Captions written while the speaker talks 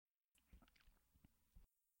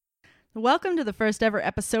Welcome to the first ever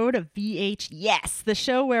episode of VH Yes, the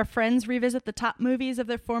show where friends revisit the top movies of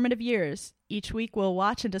their formative years. Each week we'll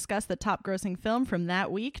watch and discuss the top grossing film from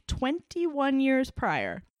that week, 21 years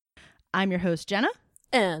prior. I'm your host, Jenna.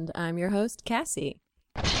 And I'm your host, Cassie.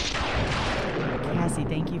 Cassie,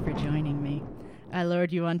 thank you for joining me. I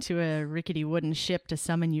lured you onto a rickety wooden ship to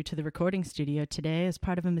summon you to the recording studio today as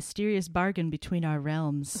part of a mysterious bargain between our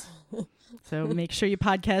realms. So make sure you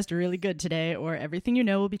podcast really good today, or everything you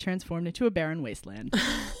know will be transformed into a barren wasteland.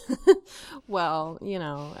 Well, you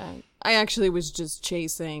know, I actually was just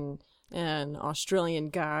chasing an Australian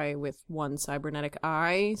guy with one cybernetic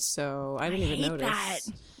eye, so I didn't even notice. That.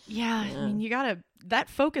 Yeah, I mean, that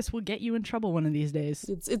focus will get you in trouble one of these days.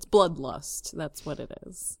 It's bloodlust. That's what it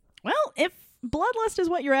is. Well, if bloodlust is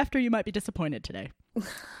what you're after, you might be disappointed today.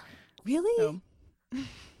 Really? So,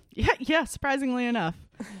 yeah, surprisingly enough.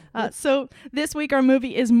 So this week our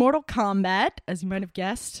movie is Mortal Kombat, as you might have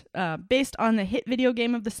guessed, based on the hit video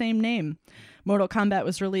game of the same name. Mortal Kombat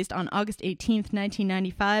was released on August 18th,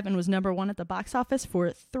 1995, and was number one at the box office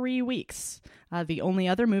for 3 weeks. The only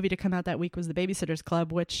other movie to come out that week was The Babysitter's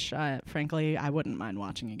Club, which, frankly, I wouldn't mind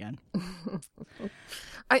watching again.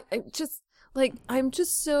 I'm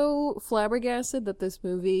just so flabbergasted that this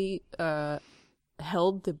movie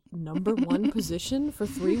held the number one position for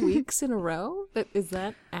 3 weeks in a row. Is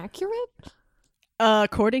that accurate?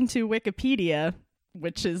 According to Wikipedia,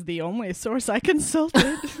 which is the only source I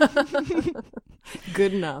consulted.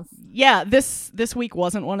 Good enough. Yeah, this week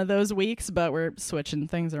wasn't one of those weeks, but we're switching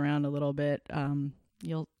things around a little bit.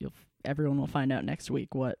 Everyone will find out next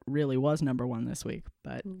week what really was number one this week.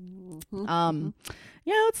 But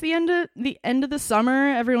it's the end of the summer.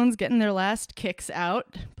 Everyone's getting their last kicks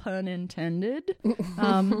out, pun intended.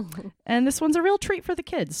 And this one's a real treat for the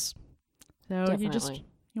kids. So Definitely.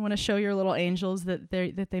 you want to show your little angels that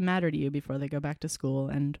they matter to you before they go back to school,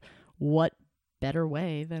 and what better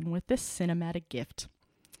way than with this cinematic gift?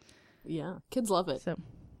 Yeah, kids love it. So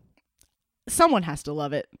someone has to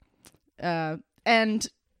love it, and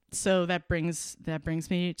so that brings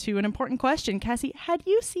me to an important question. Cassie, had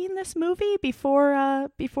you seen this movie before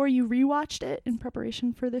you rewatched it in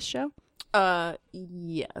preparation for this show?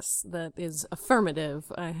 Yes, that is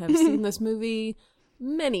affirmative. I have seen this movie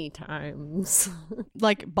many times.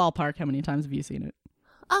 Like ballpark, how many times have you seen it?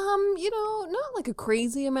 Not like a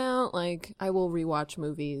crazy amount. Like, I will rewatch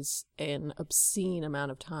movies an obscene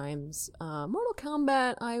amount of times. Mortal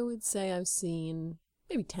Kombat, I would say I've seen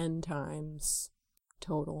maybe 10 times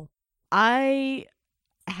total. I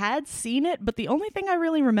had seen it, but the only thing I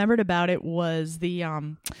really remembered about it was the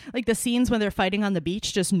the scenes when they're fighting on the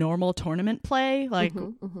beach, just normal tournament play, like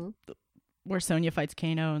where Sonya fights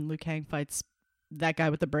Kano and Liu Kang fights that guy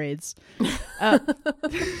with the braids.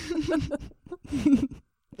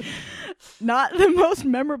 Not the most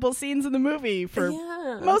memorable scenes in the movie for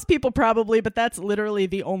most people probably, but that's literally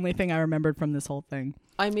the only thing I remembered from this whole thing.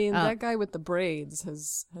 I mean, that guy with the braids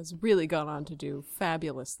has really gone on to do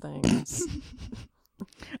fabulous things.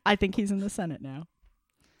 I think he's in the Senate now.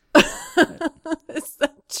 Is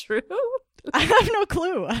that true? I have no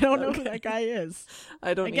clue. I don't know who that guy is.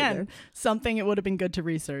 I don't Again, either. something it would have been good to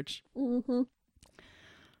research. Mm-hmm.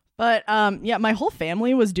 But my whole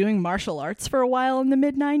family was doing martial arts for a while in the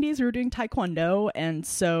mid-90s. We were doing Taekwondo, and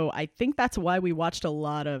so I think that's why we watched a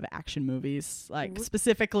lot of action movies. Like,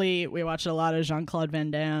 specifically, we watched a lot of Jean-Claude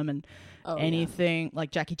Van Damme and anything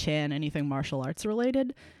like Jackie Chan, anything martial arts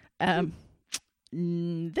related. This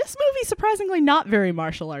movie, surprisingly, not very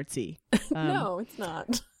martial artsy. No, it's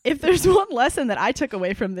not. If there's one lesson that I took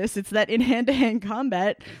away from this, it's that in hand-to-hand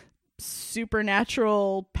combat,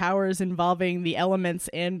 supernatural powers involving the elements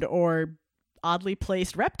and or oddly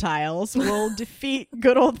placed reptiles will defeat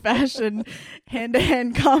good old-fashioned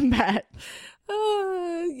hand-to-hand combat.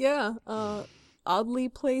 Oddly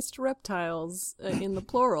placed reptiles in the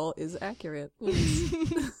plural is accurate.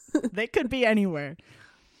 They could be anywhere.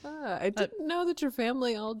 I didn't know that your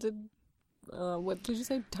family all did, what did you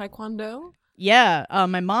say, Taekwondo? Yeah,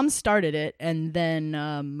 my mom started it, and then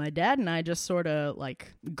my dad and I just sort of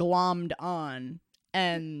like glommed on.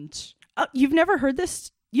 And you've never heard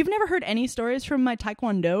this? You've never heard any stories from my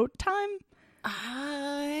Taekwondo time?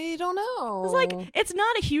 I don't know. It's like, it's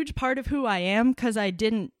not a huge part of who I am, because I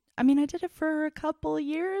did it for a couple of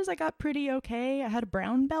years. I got pretty okay. I had a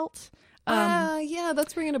brown belt. Yeah,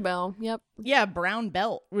 that's ringing a bell. Yep. Yeah, brown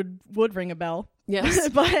belt would ring a bell. Yes.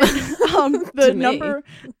 But the number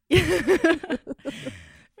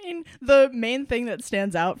mean, the main thing that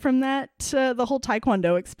stands out from that, the whole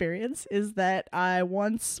Taekwondo experience, is that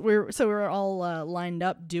we were all lined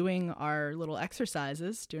up doing our little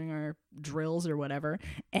exercises, doing our drills or whatever,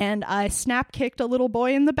 and I snap kicked a little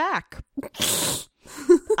boy in the back.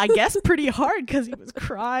 I guess pretty hard because he was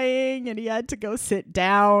crying and he had to go sit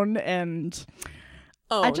down, and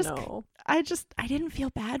I didn't feel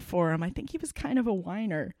bad for him. I think he was kind of a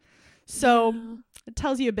whiner. So it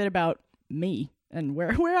tells you a bit about me and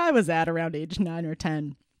where I was at around age 9 or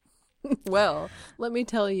 10. Well, let me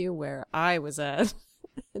tell you where I was at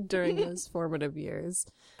during those formative years.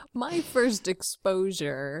 My first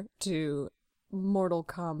exposure to Mortal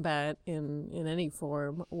Kombat in any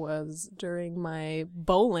form was during my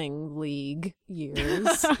bowling league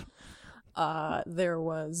years. There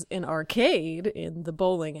was an arcade in the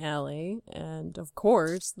bowling alley, and of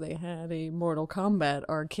course they had a Mortal Kombat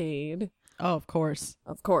arcade. Oh, of course.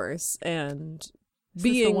 And Is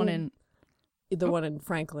being the one in one in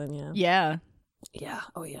Franklin, yeah. Yeah. Yeah,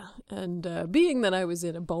 oh yeah. And being that I was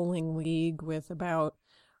in a bowling league with about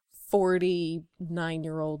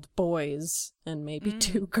 49-year-old boys and maybe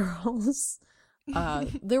 2 girls,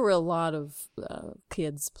 there were a lot of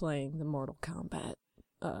kids playing the Mortal Kombat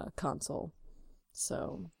console.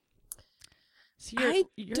 So I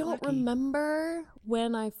don't remember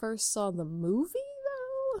when I first saw the movie,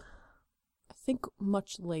 though. I think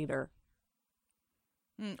much later.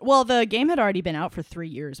 Well, the game had already been out for 3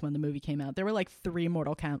 years when the movie came out. There were like 3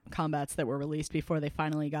 Mortal Kombats that were released before they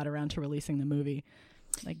finally got around to releasing the movie.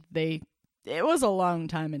 It was a long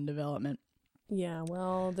time in development. Yeah,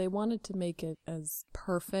 well, they wanted to make it as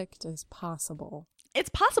perfect as possible. It's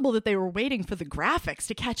possible that they were waiting for the graphics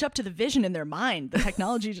to catch up to the vision in their mind. The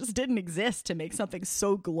technology just didn't exist to make something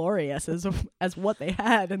so glorious as what they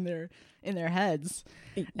had in their heads.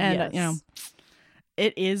 And yes.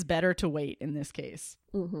 It is better to wait in this case.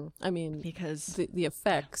 Mm-hmm. I mean, because the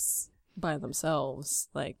effects by themselves,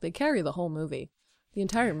 they carry the whole movie. The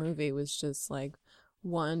entire movie was just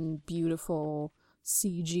one beautiful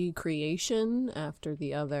CG creation after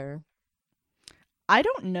the other. I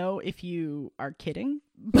don't know if you are kidding,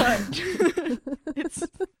 but it's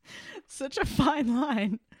such a fine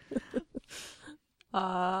line.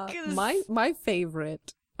 My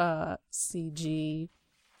favorite CG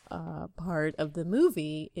part of the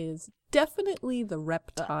movie is definitely the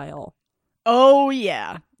reptile. Oh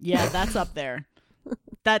yeah, that's up there.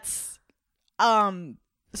 That's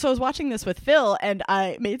So I was watching this with Phil, and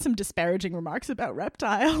I made some disparaging remarks about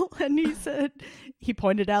Reptile, and he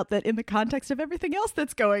pointed out that in the context of everything else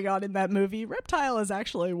that's going on in that movie, Reptile is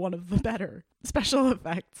actually one of the better special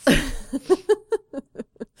effects.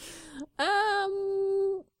 I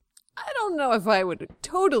don't know if I would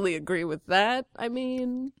totally agree with that. I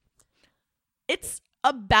mean, it's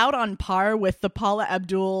about on par with the Paula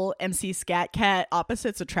Abdul MC Scat Cat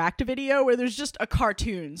Opposites Attract video, where there's just a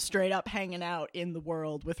cartoon straight up hanging out in the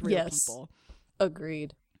world with real people.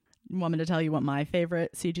 Agreed. You want me to tell you what my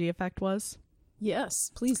favorite CG effect was?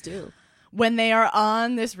 Yes, please do. When they are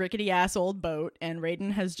on this rickety-ass old boat, and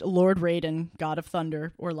Lord Raiden, God of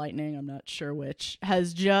Thunder or Lightning, I'm not sure which,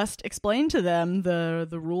 has just explained to them the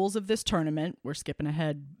rules of this tournament. We're skipping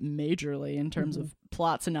ahead majorly in terms of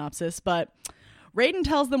plot synopsis, but Raiden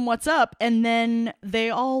tells them what's up, and then they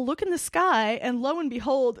all look in the sky, and lo and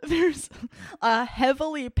behold, there's a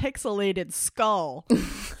heavily pixelated skull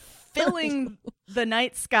filling the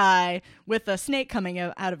night sky with a snake coming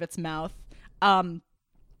out of its mouth.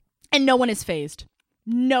 And no one is phased.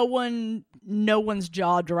 No one's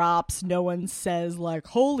jaw drops. No one says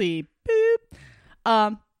holy beep.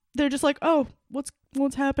 They're just like, oh,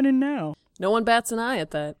 what's happening now? No one bats an eye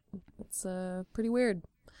at that. It's pretty weird.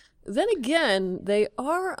 Then again, they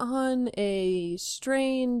are on a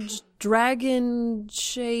strange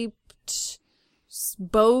dragon-shaped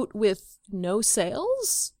boat with no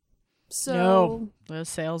sails. So no, those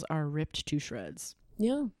sails are ripped to shreds.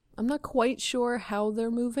 Yeah. I'm not quite sure how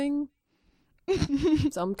they're moving.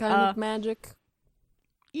 Some kind of magic.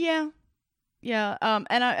 Yeah. Yeah.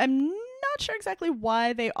 And I'm not sure exactly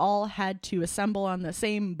why they all had to assemble on the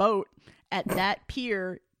same boat at that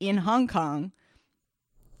pier in Hong Kong.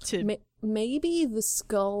 Maybe the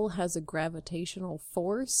skull has a gravitational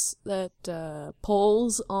force that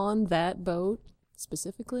pulls on that boat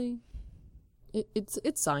specifically.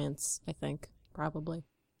 It's science, I think, probably.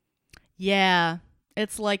 Yeah.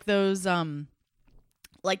 It's like those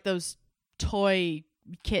toy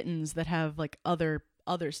kittens that have other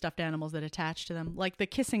stuffed animals that attach to them, like the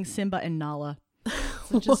kissing Simba and Nala.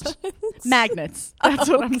 So just magnets. That's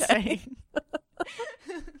what I'm saying.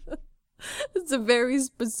 It's a very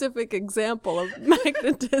specific example of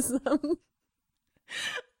magnetism.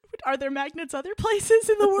 Are there magnets other places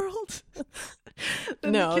in the world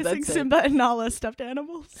than No, the kissing that's it. Simba and Nala stuffed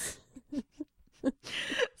animals?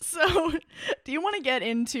 So, do you want to get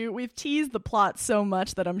into? We've teased the plot so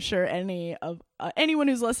much that I'm sure anyone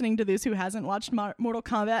who's listening to this who hasn't watched Mortal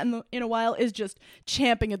Kombat in a while is just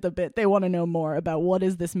champing at the bit. They want to know more about what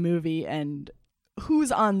is this movie and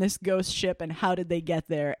who's on this ghost ship and how did they get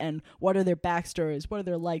there and what are their backstories, what are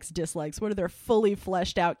their likes, dislikes, what are their fully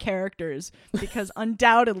fleshed out characters, because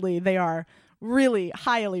undoubtedly they are really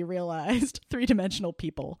highly realized three-dimensional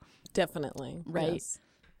people. Definitely. Right. Yes.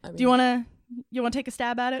 I mean, Do you want to take a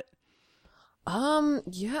stab at it?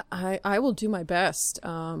 Yeah, I will do my best.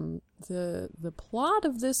 The plot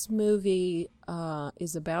of this movie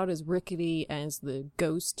is about as rickety as the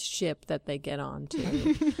ghost ship that they get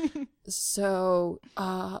onto. So,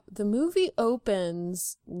 the movie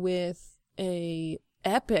opens with a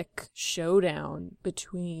epic showdown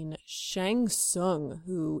between Shang Tsung,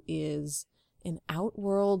 who is an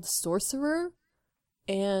outworld sorcerer,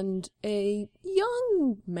 and a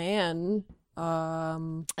young man.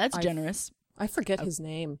 That's generous. I forget his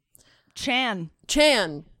name. Chan.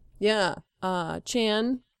 Yeah.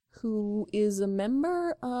 Chan, who is a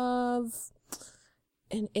member of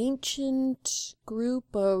an ancient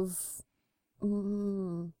group of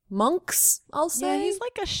monks, I'll say. Yeah, he's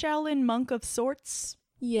like a Shaolin monk of sorts.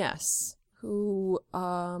 Yes. Who,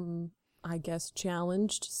 I guess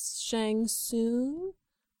challenged Shang Tsung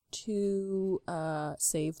to,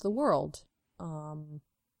 save the world.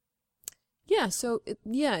 Yeah, so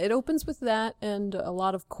it opens with that and a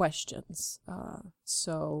lot of questions.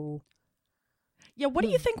 Yeah, what do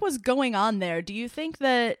you think was going on there? Do you think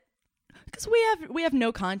that, because we have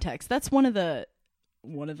no context. That's one of the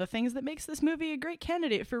things that makes this movie a great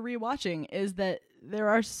candidate for rewatching, is that there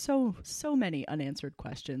are so many unanswered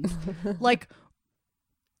questions. Like,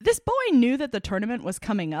 this boy knew that the tournament was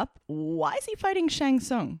coming up. Why is he fighting Shang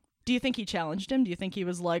Tsung? Do you think he challenged him? Do you think he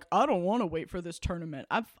was like, I don't want to wait for this tournament.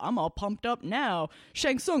 I'm all pumped up now.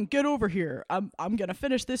 Shang Tsung, get over here. I'm going to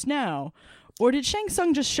finish this now. Or did Shang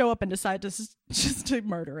Tsung just show up and decide just to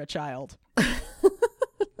murder a child?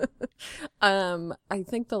 I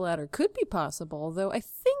think the latter could be possible, though I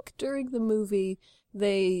think during the movie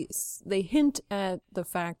they hint at the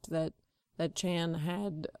fact that Chan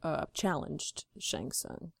had challenged Shang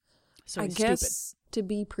Tsung. So I he's guess stupid. To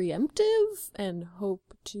be preemptive and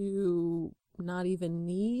hope to not even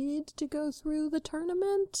need to go through the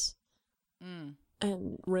tournament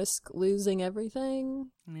and risk losing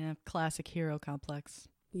everything. Yeah, classic hero complex.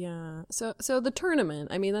 Yeah. So the tournament,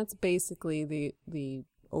 I mean, that's basically the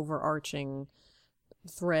overarching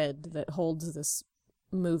thread that holds this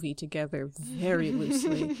movie together very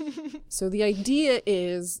loosely. So the idea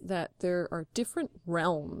is that there are different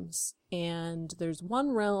realms, and there's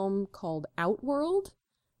one realm called Outworld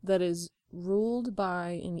that is ruled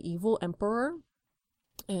by an evil emperor,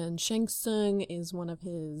 and Shang Tsung is one of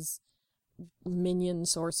his minion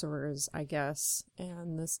sorcerers, I guess,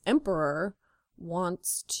 and this emperor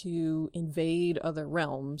wants to invade other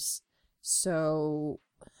realms. So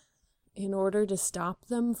in order to stop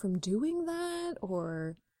them from doing that,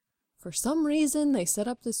 or for some reason, they set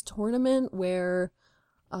up this tournament where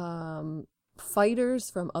fighters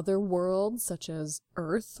from other worlds, such as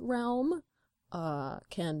Earth Realm,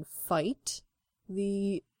 can fight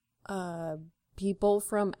the people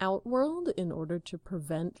from Outworld in order to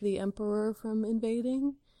prevent the Emperor from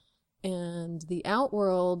invading. And the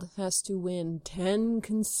Outworld has to win 10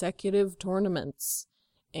 consecutive tournaments.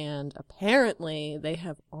 And apparently they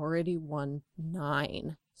have already won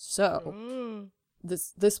 9. So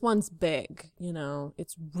this one's big, you know.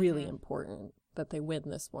 It's really important that they win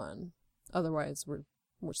this one. Otherwise we're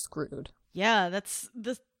screwed. Yeah,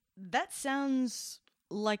 that sounds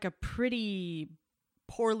like a pretty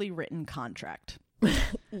poorly written contract.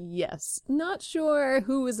 Yes. Not sure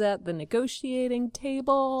who was at the negotiating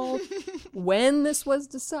table when this was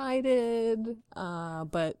decided,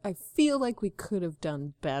 but I feel like we could have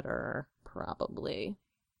done better, probably.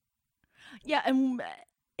 Yeah, and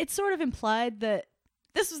it's sort of implied that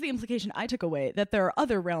this was the implication I took away, that there are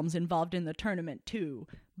other realms involved in the tournament too,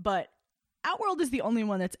 but Outworld is the only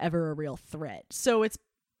one that's ever a real threat. So it's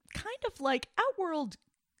kind of like Outworld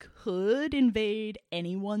could invade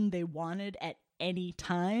anyone they wanted at any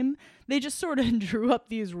time. They just sort of drew up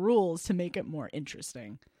these rules to make it more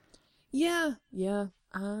interesting. Yeah,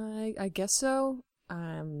 I guess so.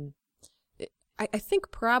 I think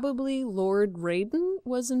probably Lord Raiden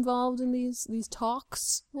was involved in these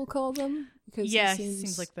talks, we'll call them. Because he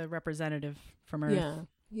seems like the representative from Earth. Yeah,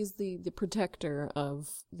 he's the protector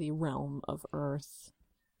of the realm of Earth.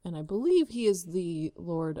 and I believe he is the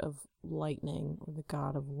Lord of Lightning, or the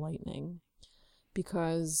God of Lightning,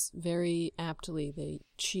 because very aptly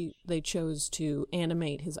they chose to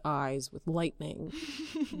animate his eyes with lightning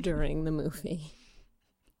during the movie.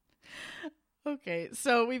 Okay,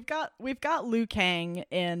 so we've got Liu Kang,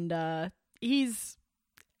 and he's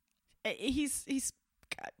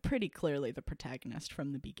pretty clearly the protagonist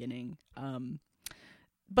from the beginning.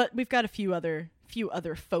 But we've got a few other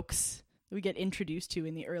folks that we get introduced to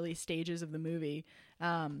in the early stages of the movie.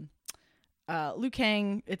 Liu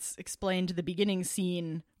Kang, it's explained the beginning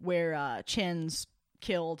scene where Chen's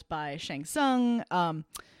killed by Shang Tsung.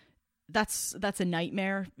 That's a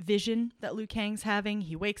nightmare vision that Liu Kang's having.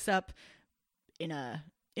 He wakes up in a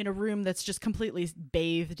room that's just completely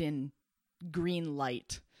bathed in green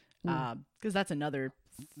light, because that's another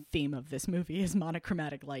theme of this movie is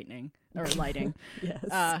monochromatic lighting.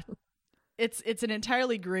 Yes. It's an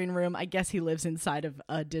entirely green room. I guess he lives inside of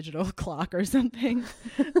a digital clock or something.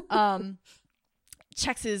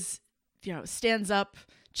 Checks his, stands up,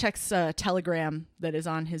 checks a telegram that is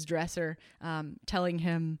on his dresser, telling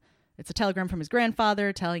him it's a telegram from his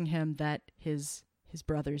grandfather telling him that his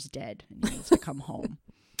brother's dead and he needs to come home.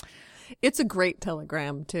 It's a great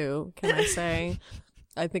telegram too, can I say?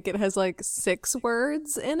 I think it has like 6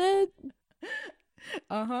 words in it.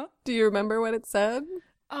 Uh-huh. Do you remember what it said?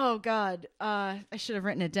 Oh, God. I should have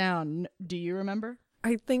written it down. Do you remember?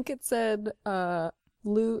 I think it said,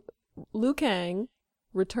 Liu Kang,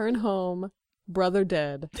 return home, brother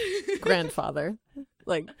dead, grandfather.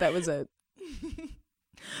 Like, that was it.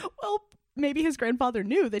 Well, maybe his grandfather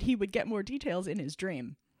knew that he would get more details in his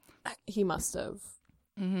dream. He must have.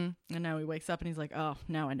 Mm-hmm. And now he wakes up and he's like, oh,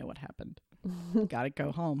 now I know what happened. Gotta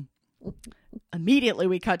go home. Immediately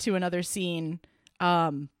we cut to another scene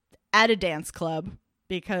at a dance club,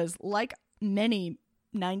 because like many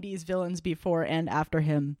 90s villains before and after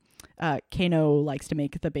him, Kano likes to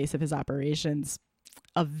make the base of his operations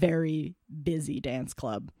a very busy dance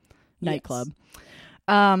club, nightclub.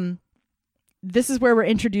 Yes. This is where we're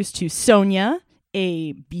introduced to Sonya,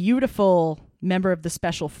 a beautiful member of the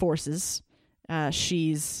Special Forces.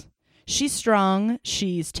 She's strong,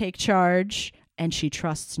 she's take charge, and she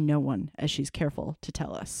trusts no one, as she's careful to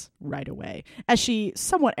tell us right away. As she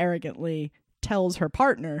somewhat arrogantly tells her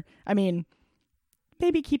partner, I mean,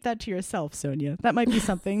 maybe keep that to yourself, Sonya. That might be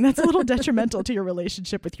something that's a little detrimental to your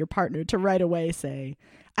relationship with your partner, to right away say,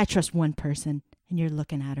 I trust one person, and you're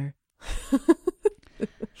looking at her.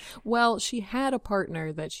 Well, she had a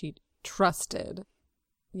partner that she trusted,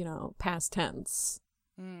 past tense.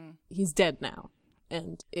 He's dead now,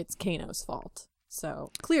 and it's Kano's fault.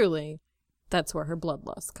 So clearly, that's where her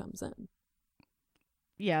bloodlust comes in.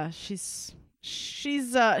 Yeah, she's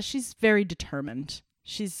very determined.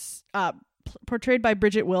 She's portrayed by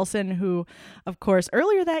Bridget Wilson, who, of course,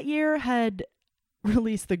 earlier that year had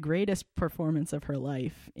released the greatest performance of her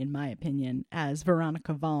life, in my opinion, as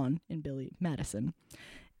Veronica Vaughn in Billy Madison.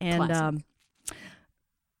 And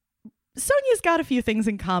Sonya's got a few things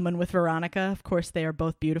in common with Veronica. Of course, they are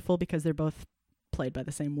both beautiful because they're both played by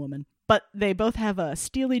the same woman. But they both have a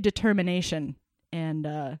steely determination and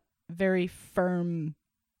a very firm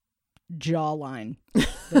jawline.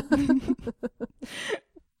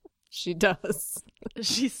 She does.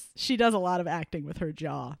 She does a lot of acting with her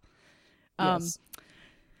jaw. Yes.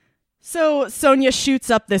 So Sonya shoots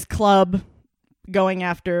up this club going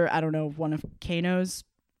after, I don't know, one of Kano's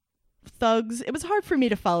thugs. It was hard for me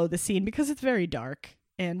to follow the scene because it's very dark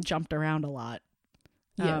and jumped around a lot.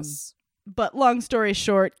 Yes. But long story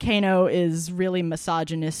short, Kano is really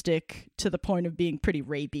misogynistic to the point of being pretty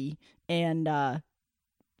rapey, and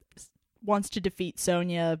wants to defeat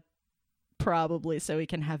Sonya, probably so he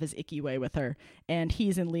can have his icky way with her. And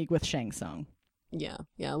he's in league with Shang Tsung. Yeah.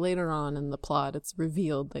 Later on in the plot, it's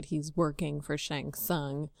revealed that he's working for Shang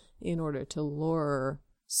Tsung in order to lure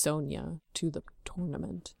Sonya to the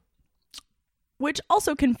tournament. Which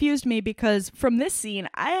also confused me because from this scene,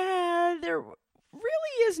 there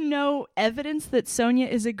really is no evidence that Sonya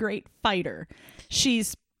is a great fighter.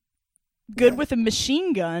 She's good with a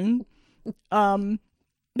machine gun. I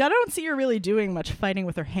don't see her really doing much fighting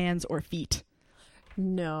with her hands or feet.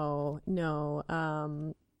 No.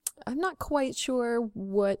 I'm not quite sure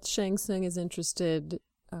what Shang Tsung is interested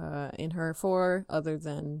in her for, other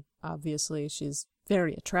than obviously she's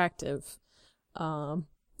very attractive.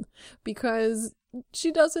 Because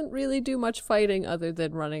she doesn't really do much fighting other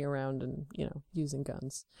than running around and, using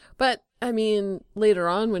guns. But, I mean, later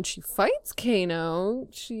on when she fights Kano,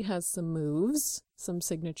 she has some moves, some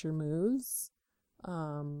signature moves.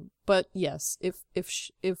 But yes, if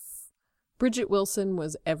Bridget Wilson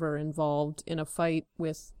was ever involved in a fight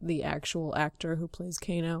with the actual actor who plays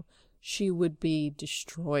Kano, she would be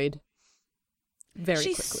destroyed very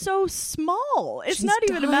She's quickly. so small. It's She's not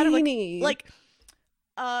even a matter of tiny.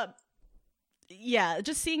 yeah,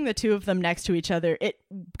 just seeing the two of them next to each other, it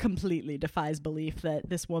completely defies belief that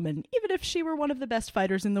this woman, even if she were one of the best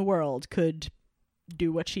fighters in the world, could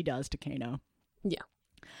do what she does to Kano. Yeah.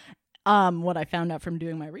 What I found out from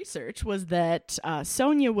doing my research was that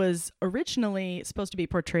Sonya was originally supposed to be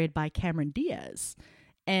portrayed by Cameron Diaz,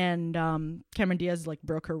 and Cameron Diaz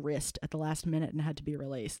broke her wrist at the last minute and had to be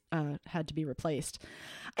replaced. I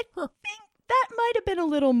think that might have been a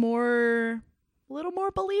little more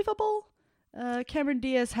believable. Cameron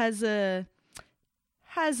Diaz has a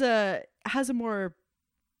more,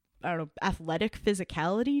 I don't know, athletic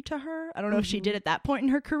physicality to her. I don't know if she did at that point in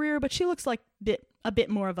her career, but she looks like a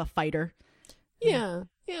bit more of a fighter. Yeah,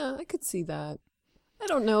 I could see that. I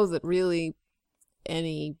don't know that really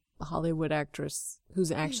any Hollywood actress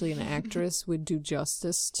who's actually an actress would do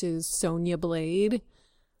justice to Sonya Blade.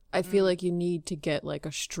 I feel like you need to get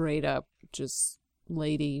a straight up just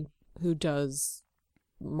lady who does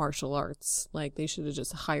martial arts. They should have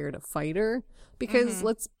just hired a fighter, because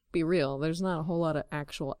let's be real, there's not a whole lot of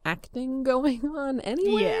actual acting going on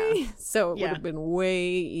anyway. Yeah. So it would have been way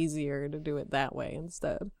easier to do it that way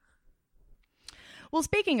instead. Well,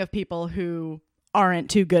 speaking of people who aren't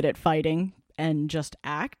too good at fighting and just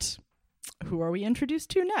act, who are we introduced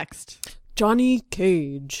to next? Johnny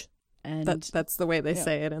Cage. And that's the way they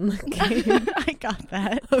say it in the game. I got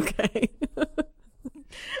that. Okay.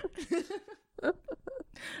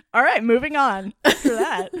 All right, moving on after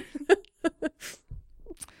that.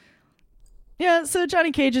 Yeah, so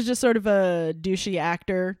Johnny Cage is just sort of a douchey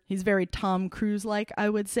actor. He's very Tom Cruise-like, I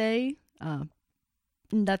would say.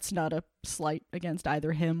 That's not a slight against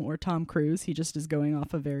either him or Tom Cruise. He just is going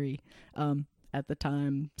off a very, at the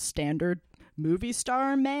time, standard movie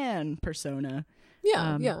star man persona.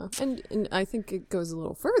 Yeah, yeah. And I think it goes a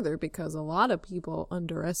little further, because a lot of people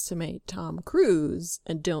underestimate Tom Cruise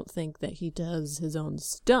and don't think that he does his own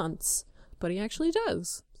stunts, but he actually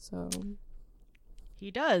does. So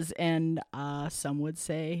he does, and some would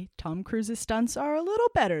say Tom Cruise's stunts are a little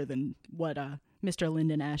better than what Mr.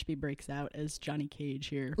 Lyndon Ashby breaks out as Johnny Cage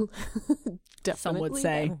here. Definitely some would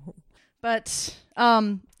say. better. But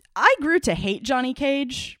I grew to hate Johnny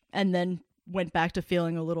Cage and then went back to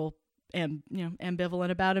feeling a little ambivalent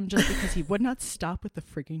about him, just because he would not stop with the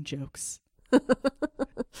frigging jokes.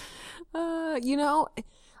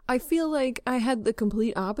 I feel like I had the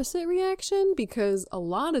complete opposite reaction, because a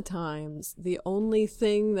lot of times the only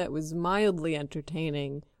thing that was mildly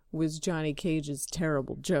entertaining was Johnny Cage's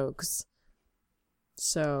terrible jokes.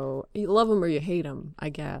 So you love him or you hate him, I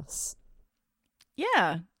guess.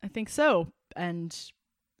 Yeah, I think so. And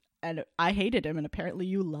I hated him, and apparently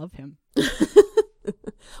you love him.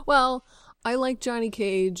 Well, I like Johnny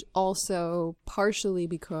Cage also partially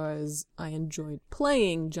because I enjoyed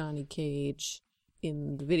playing Johnny Cage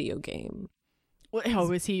in the video game.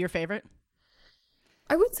 Oh, is he your favorite?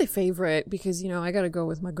 I wouldn't say favorite, because, I got to go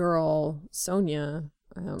with my girl, Sonya,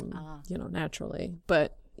 naturally.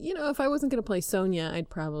 But, if I wasn't going to play Sonya, I'd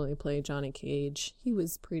probably play Johnny Cage. He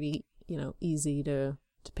was pretty, easy to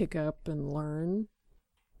pick up and learn.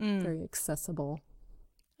 Very accessible.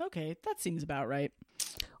 Okay, that seems about right.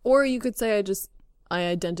 Or you could say I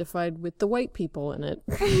identified with the white people in it.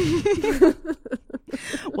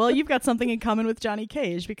 Well, you've got something in common with Johnny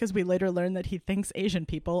Cage, because we later learn that he thinks Asian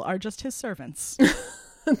people are just his servants.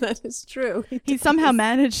 That is true. He somehow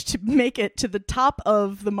managed to make it to the top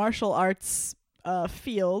of the martial arts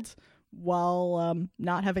field while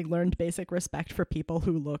not having learned basic respect for people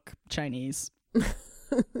who look Chinese.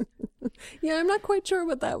 Yeah, I'm not quite sure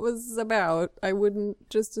what that was about. I wouldn't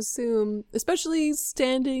just assume, especially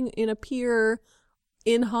standing in a pier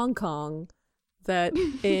in Hong Kong, that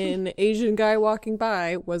an Asian guy walking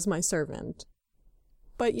by was my servant.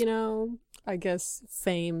 But, I guess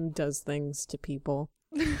fame does things to people.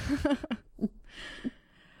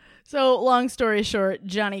 So, long story short,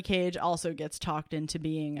 Johnny Cage also gets talked into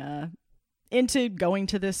into going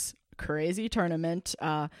to this crazy tournament.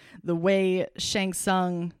 The way Shang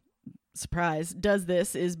Tsung, surprise, does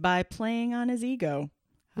this is by playing on his ego.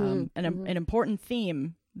 An important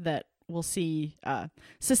theme that we'll see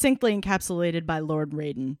succinctly encapsulated by Lord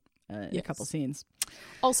Raiden in a couple scenes.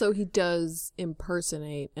 Also, he does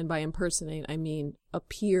impersonate, and by impersonate, I mean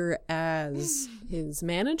appear as his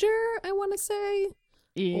manager, I want to say.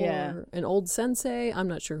 Yeah. Or an old sensei. I'm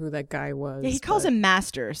not sure who that guy was. Yeah, he calls him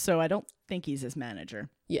master, so I don't think he's his manager.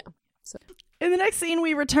 Yeah. So. In the next scene,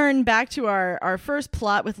 we return back to our first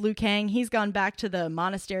plot with Liu Kang. He's gone back to the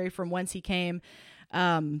monastery from whence he came,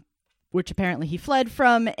 which apparently he fled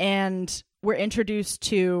from, and we're introduced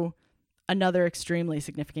to another extremely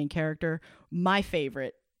significant character, my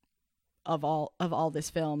favorite of all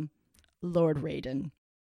this film, Lord Raiden.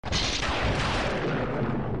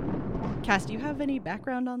 Cass, do you have any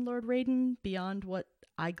background on Lord Raiden beyond what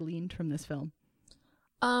I gleaned from this film?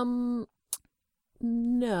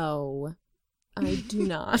 No, I do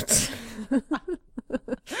not.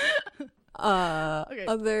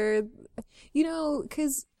 Okay.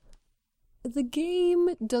 Because the game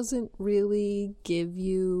doesn't really give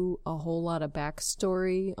you a whole lot of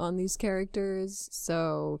backstory on these characters,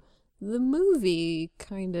 so the movie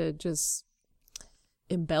kind of just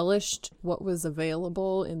embellished what was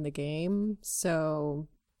available in the game. So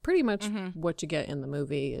pretty much what you get in the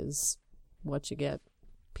movie is what you get,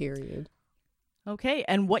 period. Okay,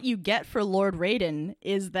 and what you get for Lord Raiden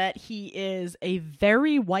is that he is a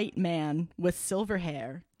very white man with silver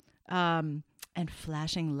hair and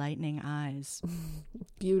flashing lightning eyes.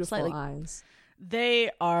 Beautiful eyes. They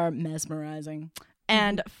are mesmerizing.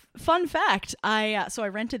 And fun fact, I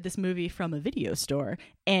rented this movie from a video store,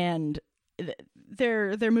 and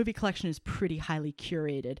their movie collection is pretty highly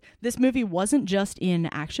curated. This movie wasn't just in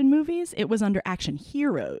action movies, it was under Action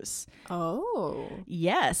Heroes. Oh.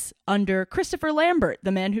 Yes, under Christopher Lambert,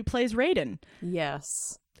 the man who plays Raiden.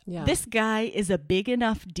 Yes. Yeah. This guy is a big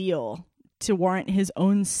enough deal to warrant his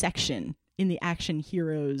own section in the Action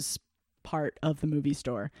Heroes part of the movie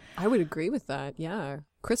store. I would agree with that, yeah.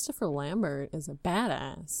 Christopher Lambert is a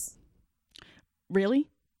badass. Really?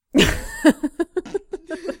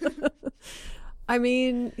 I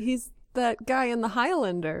mean, he's that guy in the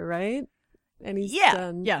Highlander, right? And he's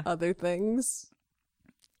done other things.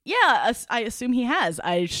 Yeah, I assume he has.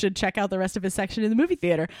 I should check out the rest of his section in the movie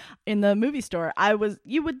store.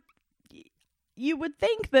 You would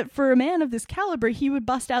think that for a man of this caliber, he would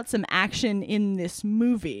bust out some action in this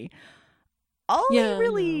movie. All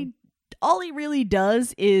he really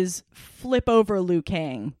does is flip over Liu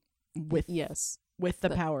Kang with the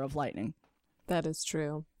power of lightning. That is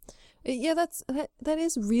true. Yeah, that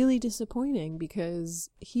is really disappointing because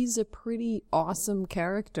he's a pretty awesome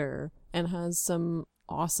character and has some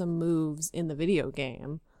awesome moves in the video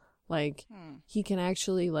game. Like he can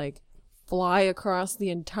actually like fly across the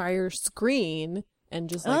entire screen and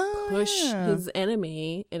just like push his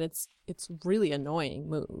enemy, and it's really annoying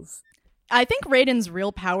move. I think Raiden's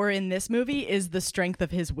real power in this movie is the strength of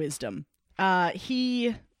his wisdom.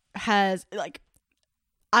 He has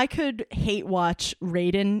I could hate watch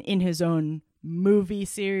Raiden in his own movie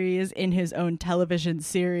series, in his own television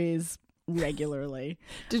series regularly.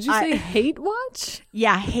 Did you say hate watch?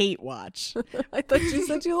 Yeah, hate watch. I thought you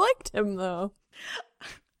said you liked him though.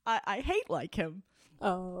 I hate like him.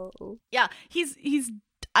 Oh. Yeah, he's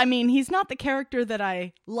not the character that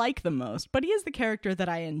I like the most, but he is the character that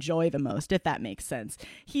I enjoy the most, if that makes sense.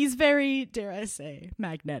 He's very, dare I say,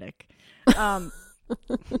 magnetic.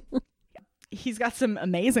 He's got some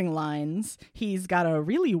amazing lines. He's got a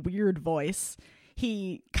really weird voice.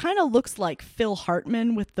 He kind of looks like Phil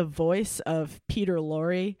Hartman with the voice of Peter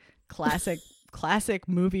Lorre, classic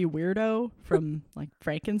movie weirdo from like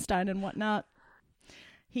Frankenstein and whatnot.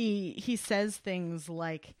 He says things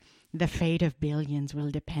like, "The fate of billions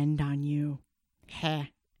will depend on you." Heh,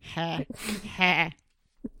 heh, heh.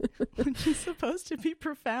 Which is supposed to be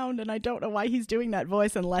profound, and I don't know why he's doing that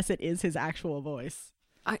voice unless it is his actual voice.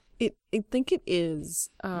 I think it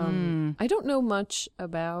is. I don't know much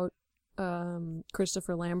about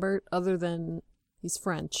Christopher Lambert other than he's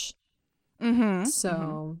French.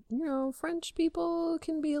 So, French people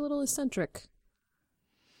can be a little eccentric.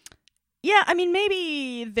 Yeah, I mean,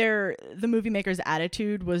 maybe the movie maker's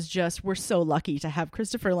attitude was just, we're so lucky to have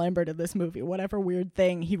Christopher Lambert in this movie. Whatever weird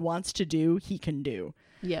thing he wants to do, he can do.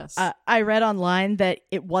 Yes. I read online that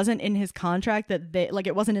it wasn't in his contract that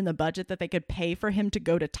it wasn't in the budget that they could pay for him to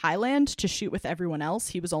go to Thailand to shoot with everyone else.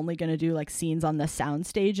 He was only going to do like scenes on the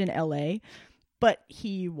soundstage in LA, but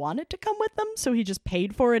he wanted to come with them. So he just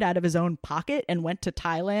paid for it out of his own pocket and went to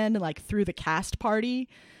Thailand and like threw the cast party.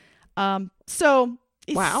 So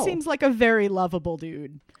he seems like a very lovable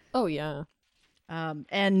dude. Oh yeah.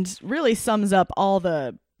 And really sums up all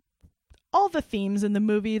the themes in the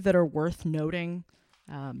movie that are worth noting.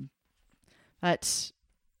 That's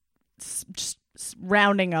just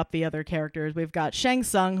rounding up the other characters. We've got Shang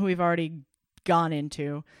Tsung, who we've already gone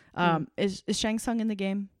into. Is Shang Tsung in the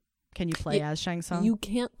game? Can you play as Shang Tsung? You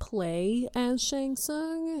can't play as Shang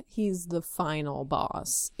Tsung. He's the final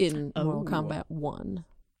boss in Mortal Kombat 1.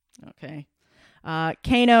 Okay.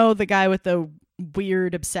 Kano, the guy with the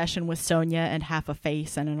weird obsession with Sonya and half a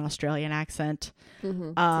face and an Australian accent.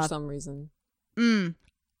 For some reason.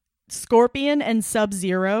 Scorpion and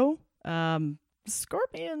Sub-Zero.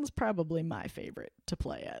 Scorpion's probably my favorite to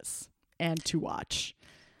play as and to watch.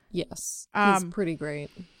 Yes, he's pretty great.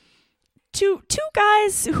 Two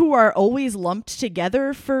guys who are always lumped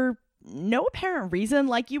together for no apparent reason.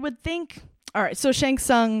 Like, you would think. All right, so Shang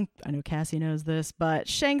Tsung, I know Cassie knows this, but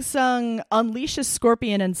Shang Tsung unleashes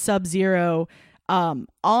Scorpion and Sub-Zero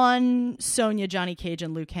on Sonya, Johnny Cage,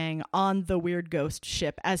 and Liu Kang on the Weird Ghost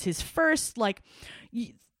ship as his first, like,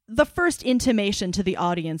 the first intimation to the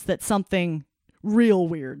audience that something real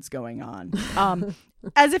weird's going on.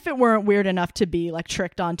 As if it weren't weird enough to be, like,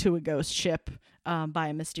 tricked onto a ghost ship by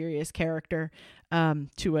a mysterious character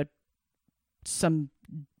to some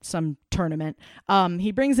tournament.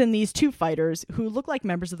 He brings in these two fighters who look like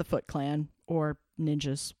members of the Foot Clan or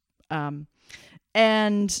ninjas.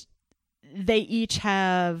 And they each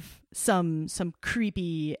have some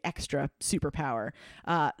creepy extra superpower.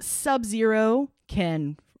 Sub-Zero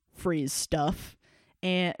can freeze stuff,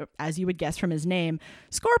 and as you would guess from his name,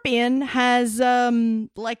 Scorpion has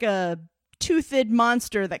like a toothed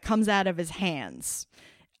monster that comes out of his hands.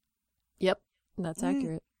 Yep, that's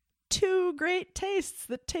accurate. Two great tastes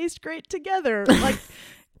that taste great together. Like,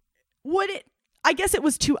 I guess it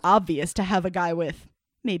was too obvious to have a guy with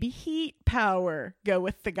maybe heat power go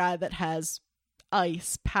with the guy that has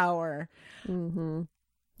ice power.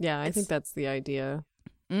 Yeah, I think that's the idea.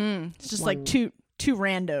 It's just like two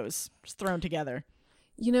randos just thrown together.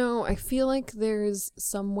 You know, I feel like there's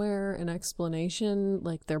somewhere an explanation,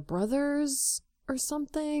 like they're brothers or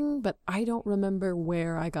something, but I don't remember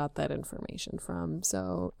where I got that information from.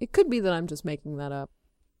 So it could be that I'm just making that up.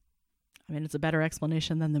 I mean, it's a better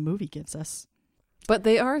explanation than the movie gives us. But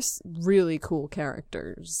they are really cool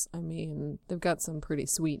characters. I mean, they've got some pretty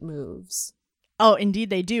sweet moves. Oh,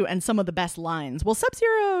 indeed they do, and some of the best lines. Well,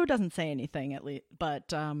 Sub-Zero doesn't say anything, at least,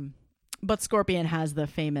 but Scorpion has the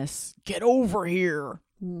famous "Get over here."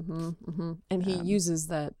 And he uses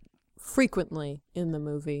that frequently in the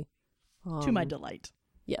movie. To my delight.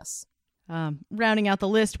 Yes. Rounding out the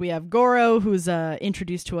list, we have Goro, who's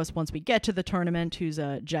introduced to us once we get to the tournament, who's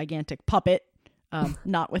a gigantic puppet.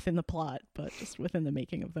 Not within the plot, but just within the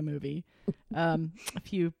making of the movie.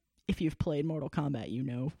 If you've played Mortal Kombat, you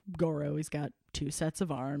know Goro. He's got 2 sets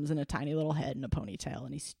of arms and a tiny little head and a ponytail,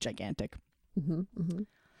 and he's gigantic.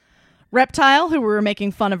 Reptile, who we were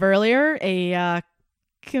making fun of earlier, a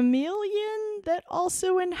chameleon that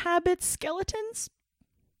also inhabits skeletons.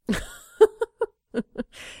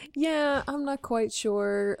 Yeah, I'm not quite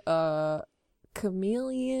sure.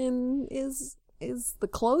 Chameleon is the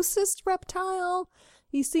closest reptile.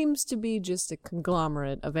 He seems to be just a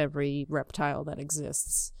conglomerate of every reptile that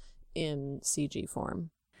exists in CG form.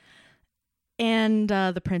 And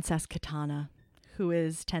the Princess Katana, who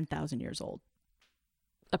is 10,000 years old.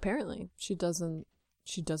 Apparently. She does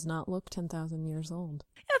not look 10,000 years old.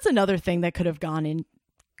 That's another thing that could have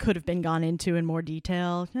been gone into in more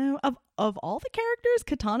detail. You know, of all the characters,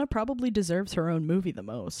 Katana probably deserves her own movie the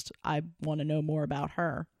most. I want to know more about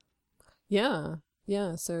her. Yeah.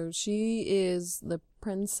 So she is the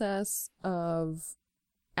princess of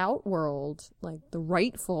Outworld, like the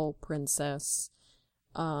rightful princess,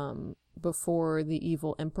 before the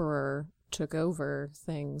evil emperor took over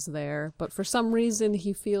things there. But for some reason,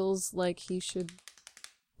 he feels like he should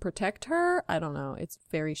protect her. I don't know. It's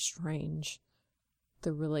very strange,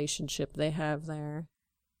 the relationship they have there.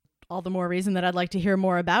 All the more reason that I'd like to hear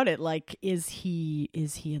more about it. Like, is he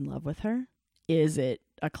in love with her? Is it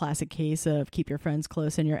a classic case of keep your friends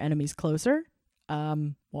close and your enemies closer?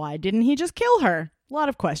 Why didn't he just kill her? A lot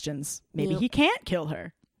of questions. Maybe he can't kill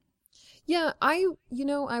her. Yeah, I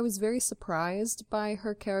was very surprised by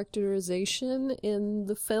her characterization in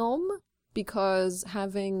the film, because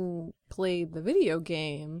having played the video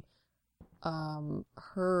game,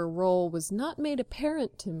 her role was not made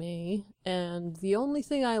apparent to me, and the only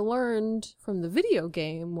thing I learned from the video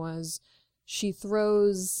game was she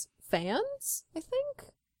throws fans, I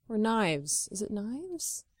think? Or knives. Is it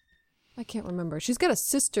knives? I can't remember. She's got a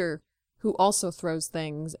sister who also throws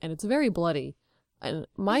things, and it's very bloody. And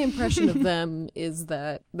my impression of them is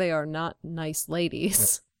that they are not nice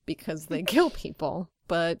ladies because they kill people.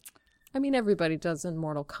 But, I mean, everybody does in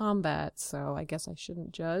Mortal Kombat, so I guess I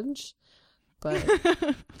shouldn't judge. But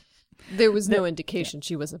there was no indication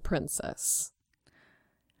she was a princess.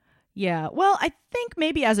 Yeah, well, I think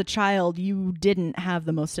maybe as a child you didn't have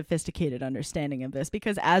the most sophisticated understanding of this,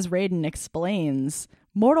 because as Raiden explains,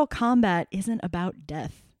 Mortal Kombat isn't about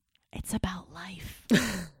death. It's about life.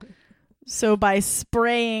 So by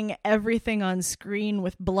spraying everything on screen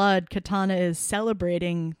with blood, Katana is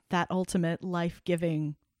celebrating that ultimate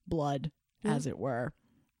life-giving blood, as it were.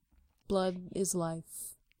 Blood is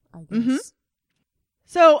life, I guess.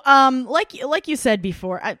 So, like you said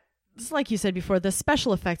before, the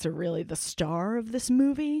special effects are really the star of this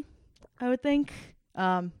movie, I would think.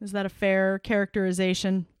 Is that a fair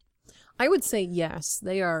characterization? I would say yes.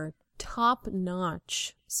 They are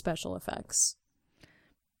top-notch special effects.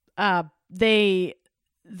 They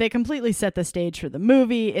completely set the stage for the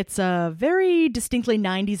movie. It's a very distinctly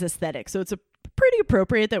 90s aesthetic, so it's pretty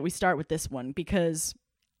appropriate that we start with this one because,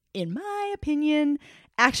 in my opinion,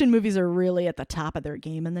 action movies are really at the top of their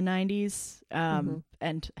game in the 90s.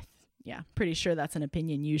 And yeah, pretty sure that's an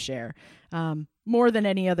opinion you share. More than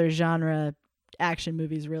any other genre, action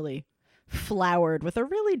movies really flowered with a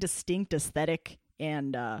really distinct aesthetic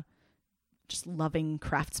and just loving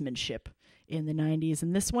craftsmanship in the 90s,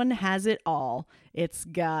 and this one has it all. It's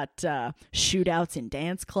got shootouts in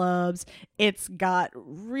dance clubs. It's got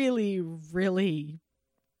really, really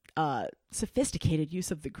sophisticated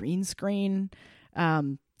use of the green screen,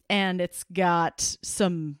 and it's got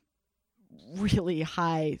some really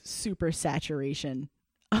high super saturation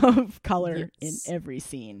of color in every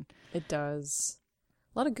scene. It does.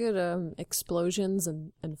 A lot of good explosions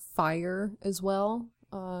and fire as well.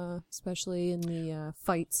 Especially in the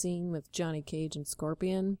fight scene with Johnny Cage and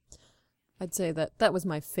Scorpion. I'd say that was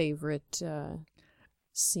my favorite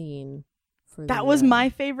scene. That was my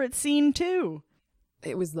favorite scene too.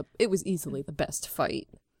 It was easily the best fight.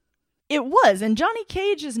 It was, and Johnny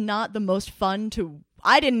Cage is not the most fun to.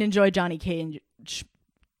 I didn't enjoy Johnny Cage,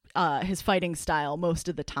 his fighting style most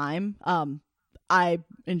of the time. I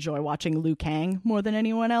enjoy watching Liu Kang more than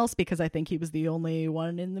anyone else because I think he was the only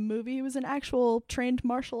one in the movie who was an actual trained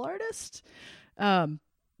martial artist. And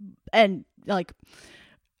like,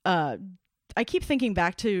 I keep thinking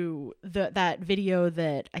back to that video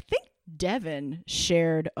that I think Devin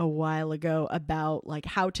shared a while ago about like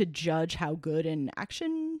how to judge how good an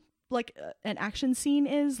action scene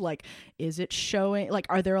is. Like, is it showing, like,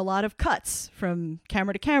 are there a lot of cuts from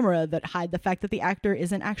camera to camera that hide the fact that the actor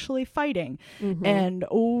isn't actually fighting? And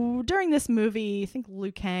during this movie, I think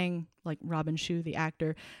Liu Kang, like Robin Shou, the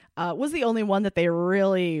actor, was the only one that they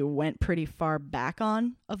really went pretty far back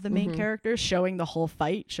on of the main characters, showing the whole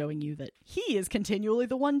fight, showing you that he is continually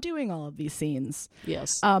the one doing all of these scenes.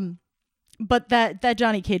 Yes. But that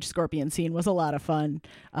Johnny Cage Scorpion scene was a lot of fun,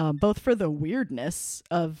 both for the weirdness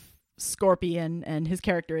of Scorpion and his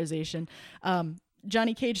characterization.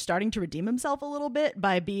 Johnny Cage starting to redeem himself a little bit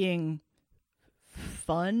by being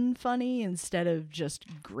funny instead of just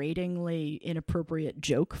gratingly inappropriate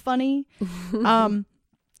joke funny.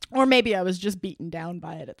 Or maybe I was just beaten down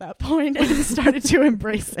by it at that point and started to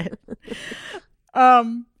embrace it.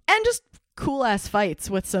 And just cool ass fights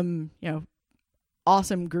with some,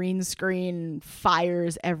 awesome green screen,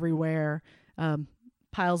 fires everywhere,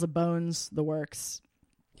 piles of bones, the works.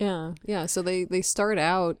 Yeah. So they start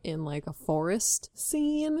out in like a forest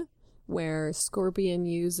scene where Scorpion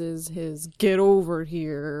uses his get over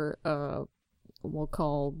here, we'll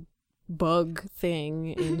call bug thing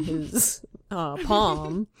in his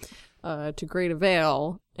palm to great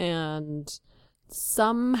avail. And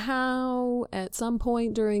somehow, at some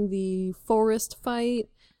point during the forest fight,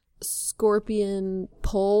 Scorpion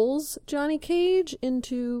pulls Johnny Cage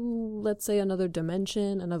into, let's say, another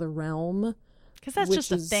dimension, another realm. Because that's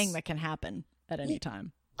just a thing that can happen at any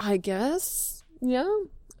time. I guess. Yeah.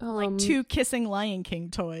 Like two kissing Lion King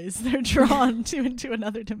toys. They're drawn into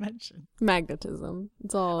another dimension. Magnetism.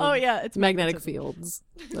 It's all. Oh, yeah. It's magnetic fields.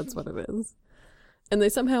 That's what it is. And they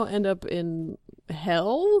somehow end up in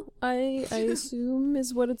hell, I assume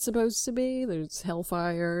is what it's supposed to be. There's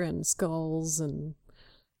hellfire and skulls and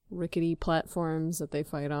rickety platforms that they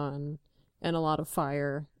fight on. And a lot of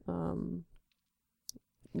fire.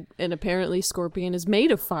 And apparently Scorpion is made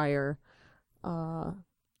of fire.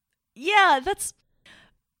 Yeah, that's...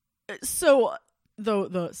 So,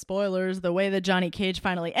 the spoilers, the way that Johnny Cage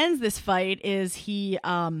finally ends this fight is he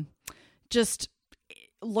just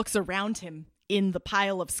looks around him in the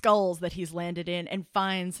pile of skulls that he's landed in and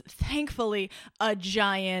finds, thankfully, a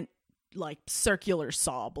giant, like, circular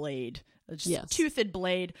saw blade. Just toothed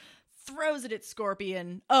blade. Throws it at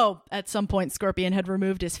Scorpion. Oh, at some point Scorpion had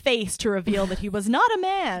removed his face to reveal that he was not a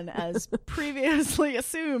man, as previously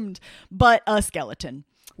assumed, but a skeleton.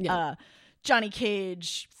 Yeah. Johnny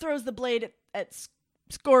Cage throws the blade at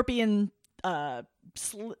Scorpion,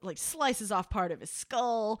 slices off part of his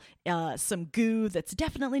skull. Some goo that's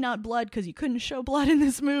definitely not blood, because you couldn't show blood in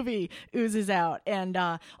this movie, oozes out. And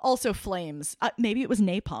also flames. Maybe it was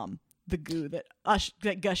napalm the goo that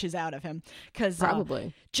gushes out of him, because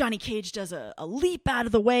Probably. Johnny Cage does a leap out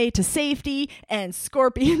of the way to safety, and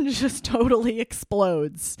Scorpion just totally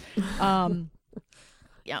explodes.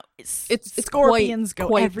 Scorpions go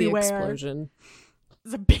quite everywhere. The explosion.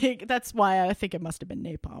 It's a big. That's why I think it must have been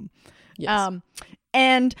napalm. Yes.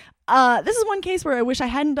 And this is one case where I wish I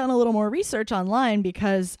hadn't done a little more research online,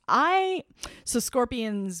 because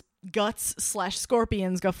Scorpion's guts /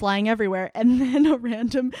 scorpions go flying everywhere, and then a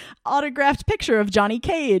random autographed picture of Johnny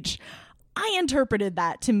Cage. I interpreted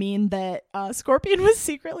that to mean that Scorpion was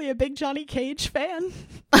secretly a big Johnny Cage fan.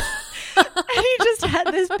 And he just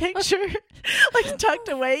had this picture like tucked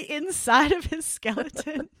away inside of his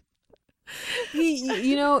skeleton.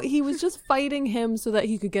 He was just fighting him so that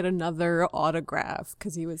he could get another autograph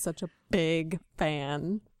because he was such a big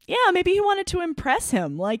fan. Yeah, maybe he wanted to impress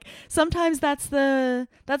him. Like, sometimes that's the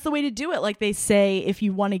way to do it. Like, they say if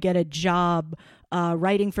you want to get a job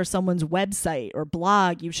writing for someone's website or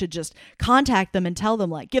blog, you should just contact them and tell them,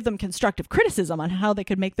 like, give them constructive criticism on how they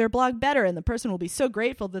could make their blog better. And the person will be so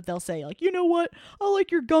grateful that they'll say, like, you know what? I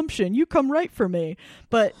like your gumption. You come write for me.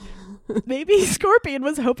 But maybe Scorpion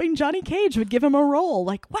was hoping Johnny Cage would give him a role.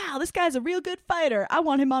 Like, wow, this guy's a real good fighter. I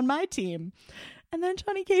want him on my team. And then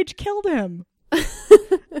Johnny Cage killed him.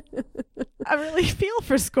 I really feel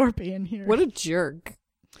for Scorpion here. What a jerk.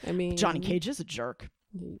 I mean, Johnny Cage is a jerk.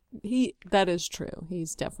 That is true.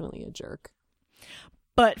 He's definitely a jerk.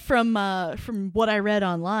 But from what I read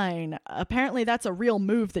online, apparently that's a real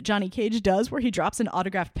move that Johnny Cage does, where he drops an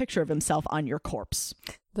autographed picture of himself on your corpse.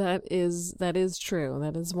 That is true.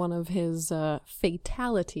 That is one of his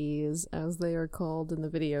fatalities, as they are called in the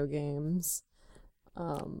video games.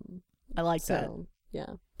 I like that.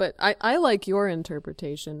 Yeah, but I like your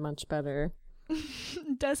interpretation much better.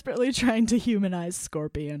 Desperately trying to humanize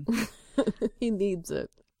Scorpion. He needs it.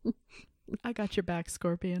 I got your back,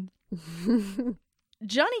 Scorpion.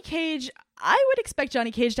 Johnny Cage, I would expect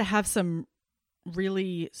Johnny Cage to have some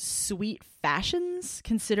really sweet fashions,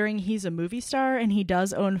 considering he's a movie star and he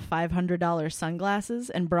does own $500 sunglasses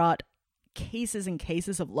and brought cases and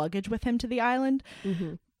cases of luggage with him to the island.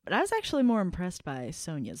 Mm-hmm. But I was actually more impressed by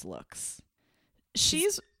Sonya's looks. She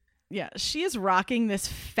is rocking this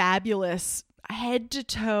fabulous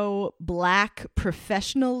head-to-toe black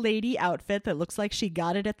professional lady outfit that looks like she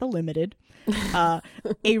got it at the Limited, a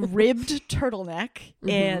ribbed turtleneck, mm-hmm.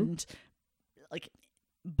 and like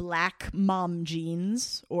black mom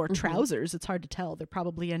jeans or trousers. Mm-hmm. It's hard to tell. They're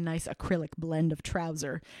probably a nice acrylic blend of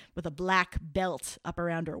trouser with a black belt up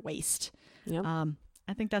around her waist. Yep.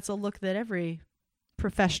 I think that's a look that every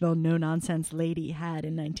professional no-nonsense lady had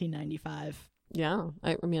in 1995. Yeah,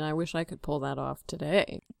 I mean, I wish I could pull that off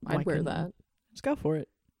today. I'd wear that. Just go for it.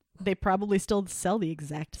 They probably still sell the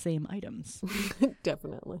exact same items.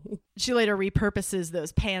 Definitely. She later repurposes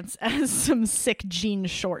those pants as some sick jean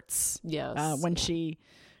shorts. Yes. When she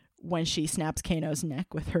snaps Kano's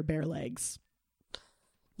neck with her bare legs.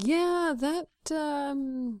 Yeah, that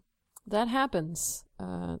happens.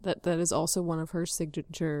 That is also one of her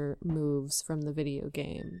signature moves from the video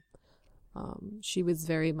game. She was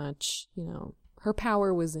very much, her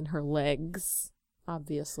power was in her legs,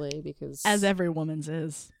 obviously, because... As every woman's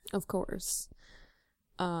is. Of course.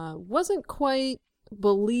 Wasn't quite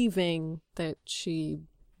believing that she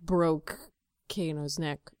broke Kano's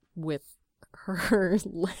neck with her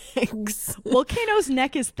legs. Well, Kano's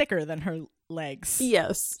neck is thicker than her legs.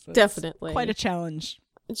 Yes, so definitely. Quite a challenge.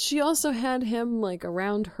 She also had him, like,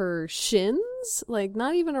 around her shins, like,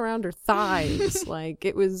 not even around her thighs. Like,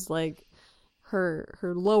 it was, like... Her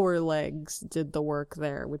lower legs did the work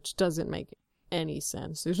there, which doesn't make any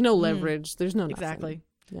sense. There's no leverage. There's no nothing. Exactly.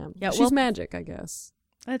 Yeah. She's magic, I guess.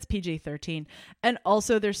 That's PG-13. And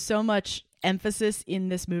also, there's so much emphasis in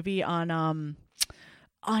this movie on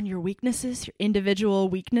your weaknesses, your individual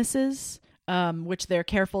weaknesses, which they're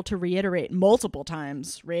careful to reiterate multiple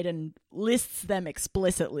times. Raiden lists them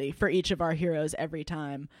explicitly for each of our heroes every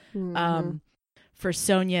time. Mm-hmm. For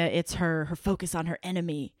Sonya, it's her focus on her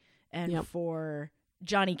enemy. And for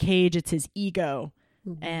Johnny Cage, it's his ego.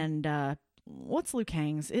 Mm-hmm. And what's Liu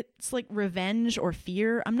Kang's? It's like revenge or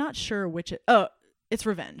fear. I'm not sure which. It's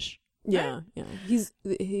revenge. Yeah, right? Yeah.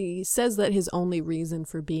 He says that his only reason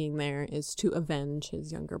for being there is to avenge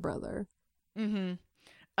his younger brother. Mm-hmm.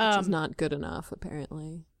 Which is not good enough,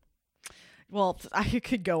 apparently. Well, I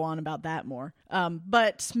could go on about that more.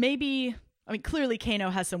 But maybe, clearly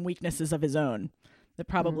Kano has some weaknesses of his own that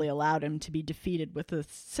probably allowed him to be defeated with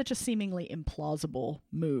such a seemingly implausible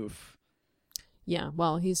move. Yeah,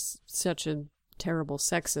 well, he's such a terrible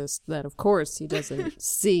sexist that, of course, he doesn't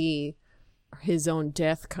see his own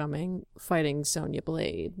death coming fighting Sonya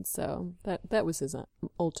Blade. So that was his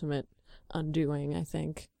ultimate undoing, I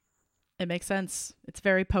think. It makes sense. It's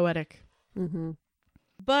very poetic. Mm-hmm.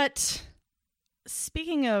 But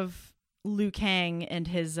speaking of Liu Kang and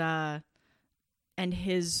his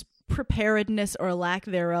preparedness or lack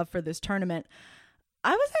thereof for this tournament,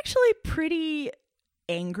 I was actually pretty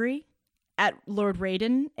angry at Lord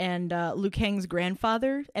Raiden and Liu Kang's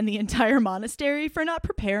grandfather and the entire monastery for not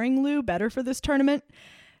preparing Liu better for this tournament.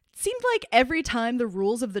 It seemed like every time the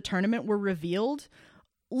rules of the tournament were revealed,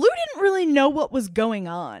 Liu didn't really know what was going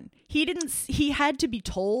on. He had to be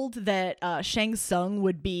told that Shang Tsung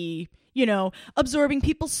would be, absorbing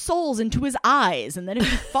people's souls into his eyes. And then if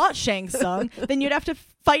he fought Shang Tsung, then you'd have to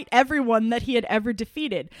fight everyone that he had ever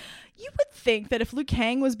defeated. You would think that if Liu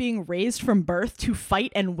Kang was being raised from birth to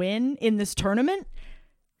fight and win in this tournament,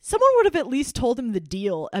 someone would have at least told him the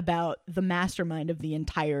deal about the mastermind of the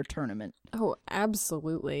entire tournament. Oh,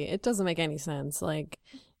 absolutely. It doesn't make any sense. Like,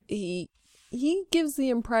 he gives the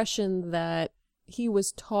impression that he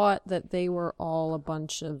was taught that they were all a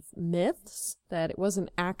bunch of myths, that it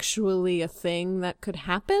wasn't actually a thing that could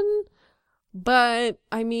happen. But,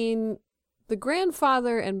 I mean, the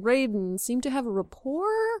grandfather and Raiden seem to have a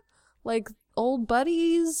rapport, like old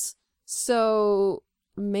buddies. So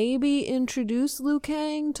maybe introduce Liu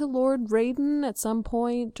Kang to Lord Raiden at some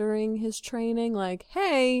point during his training. Like,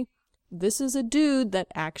 hey, this is a dude that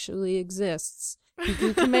actually exists. He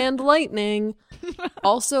can command lightning.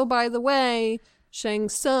 Also, by the way, Shang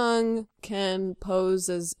Tsung can pose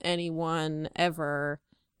as anyone ever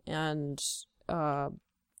and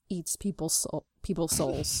eats people's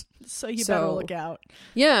souls. So you better look out.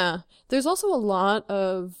 Yeah. There's also a lot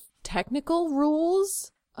of technical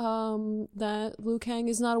rules that Liu Kang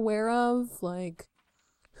is not aware of, like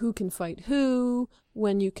who can fight who,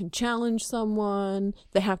 when you can challenge someone,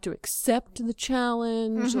 they have to accept the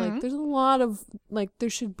challenge. Mm-hmm. Like, there's a lot of, like, there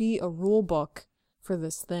should be a rule book for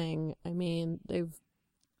this thing. I mean,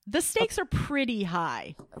 the stakes are pretty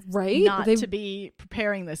high, right? Not to be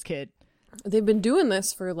preparing this kid. They've been doing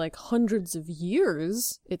this for like hundreds of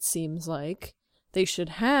years, it seems like. They should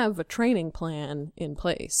have a training plan in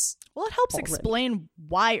place. Well, it helps already. Explain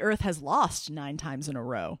why Earth has lost 9 times in a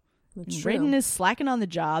row. Raiden is slacking on the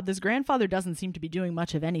job. This grandfather doesn't seem to be doing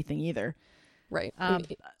much of anything either. Right.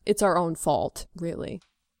 It's our own fault, really.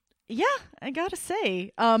 Yeah, I gotta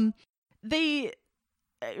say.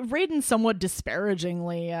 Raiden somewhat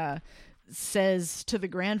disparagingly says to the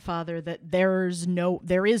grandfather that there is no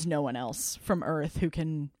one else from Earth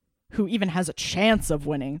who even has a chance of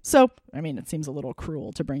winning. So, I mean, it seems a little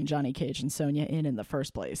cruel to bring Johnny Cage and Sonya in the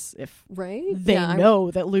first place if they know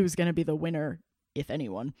that Liu's going to be the winner, if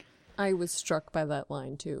anyone. I was struck by that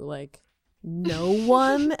line, too. Like, no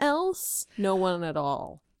one else? No one at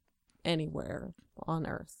all. Anywhere on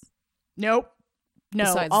Earth. Nope. No,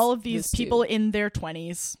 Besides all of these people dude. in their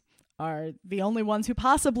 20s are the only ones who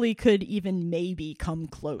possibly could even maybe come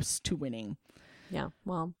close to winning. Yeah,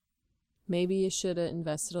 well, maybe you should have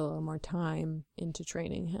invested a little more time into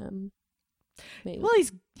training him. Maybe. Well,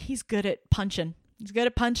 he's good at punching. He's good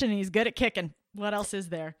at punching and he's good at kicking. What else is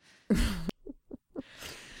there?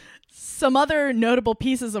 Some other notable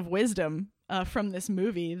pieces of wisdom from this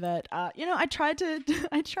movie that I tried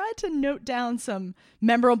to note down some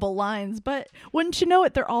memorable lines, but wouldn't you know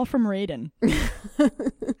it, they're all from Raiden.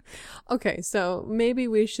 Okay, so maybe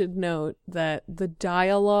we should note that the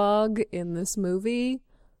dialogue in this movie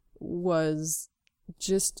was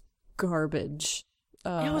just garbage.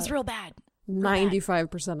 It was real bad.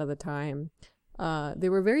 95% of the time. They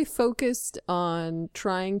were very focused on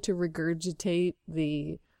trying to regurgitate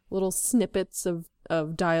the little snippets of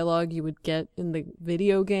dialogue you would get in the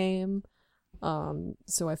video game.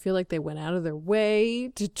 So I feel like they went out of their way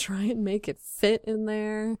to try and make it fit in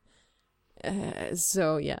there.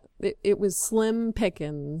 So yeah, it was slim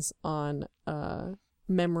pickings on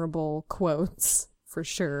memorable quotes for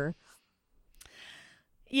sure.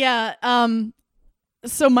 Yeah.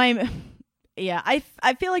 So I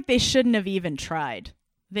feel like they shouldn't have even tried.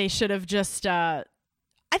 They should have just. I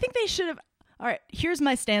think they should have. All right, here's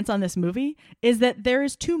my stance on this movie, is that there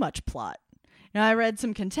is too much plot. Now, I read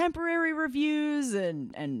some contemporary reviews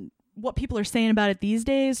and what people are saying about it these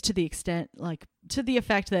days to the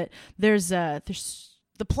effect that there's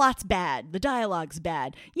the plot's bad, the dialogue's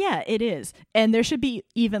bad. Yeah, it is. And there should be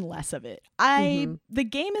even less of it. The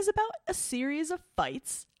game is about a series of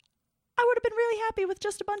fights. I would have been really happy with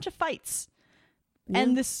just a bunch of fights. Yeah.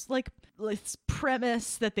 And this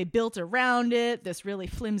premise that they built around it, this really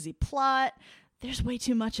flimsy plot, there's way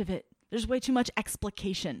too much of it. There's way too much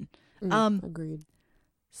explication. Agreed.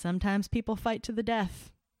 Sometimes people fight to the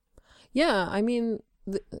death. Yeah, I mean,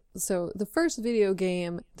 so the first video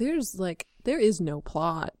game, there is no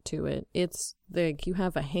plot to it. It's like you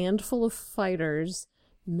have a handful of fighters,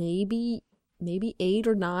 maybe 8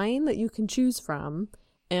 or 9 that you can choose from,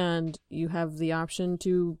 and you have the option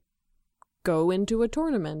to go into a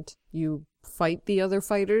tournament. You fight the other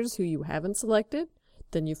fighters who you haven't selected,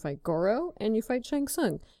 then you fight Goro, and you fight Shang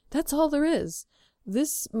Tsung. That's all there is.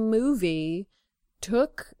 This movie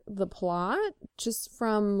took the plot just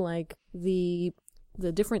from like the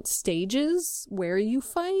different stages where you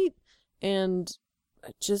fight and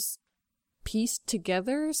just pieced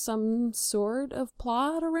together some sort of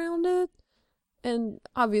plot around it. And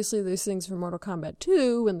obviously there's things from Mortal Kombat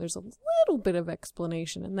 2 and there's a little bit of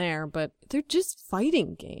explanation in there, but they're just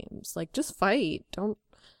fighting games. Like, just fight.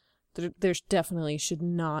 There's definitely should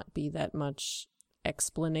not be that much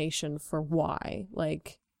explanation for why.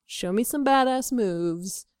 Like, show me some badass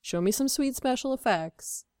moves, show me some sweet special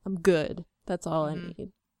effects. I'm good. That's all I need.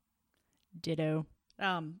 Ditto.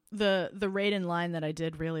 The Raiden line that I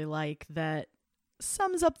did really like that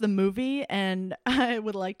sums up the movie and I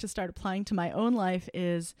would like to start applying to my own life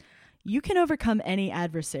is, you can overcome any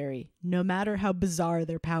adversary, no matter how bizarre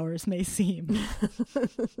their powers may seem.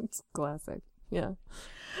 It's classic. Yeah.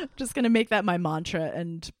 I'm just going to make that my mantra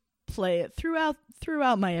and play it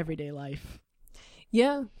throughout my everyday life.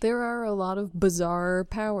 Yeah, there are a lot of bizarre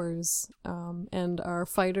powers, and our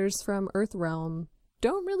fighters from Earthrealm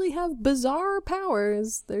don't really have bizarre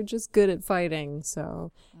powers. They're just good at fighting,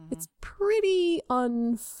 so it's pretty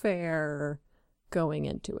unfair going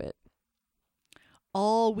into it.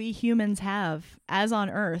 All we humans have, as on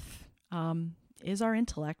Earth, is our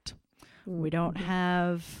intellect. We don't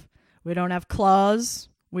have claws.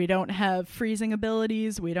 We don't have freezing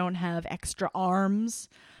abilities. We don't have extra arms.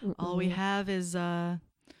 All we have is our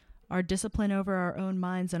discipline over our own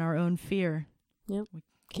minds and our own fear. Yep.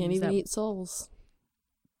 Can't even eat souls.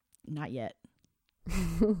 Not yet.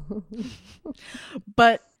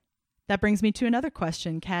 But that brings me to another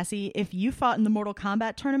question, Cassie. If you fought in the Mortal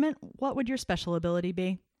Kombat tournament, what would your special ability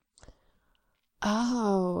be?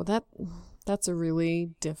 Oh, that's a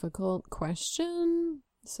really difficult question.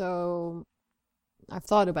 So I've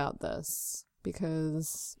thought about this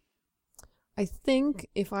because I think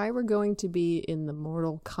if I were going to be in the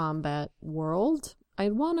Mortal Kombat world,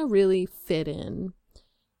 I'd want to really fit in.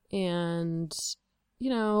 And, you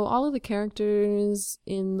know, all of the characters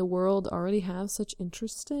in the world already have such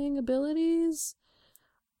interesting abilities.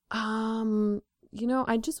 You know,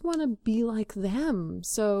 I just want to be like them.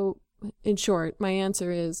 So, in short, my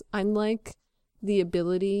answer is I'd like the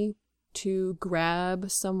ability to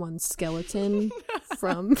grab someone's skeleton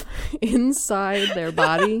from inside their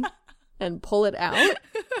body and pull it out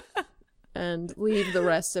and leave the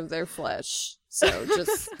rest of their flesh. So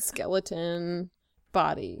just skeleton,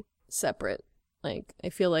 body, separate. Like, I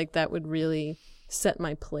feel like that would really set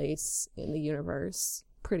my place in the universe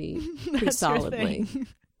pretty solidly.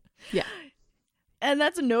 Yeah. And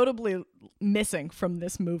that's notably missing from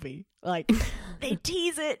this movie. Like, they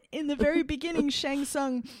tease it in the very beginning. Shang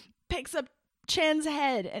Tsung picks up Chan's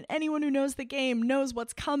head, and anyone who knows the game knows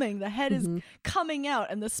what's coming. The head is coming out,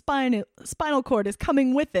 and the spinal cord is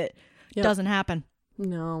coming with it. Yep. Doesn't happen.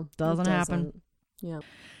 No. Doesn't happen. Yeah.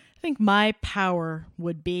 I think my power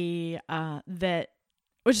would be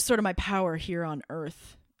which is sort of my power here on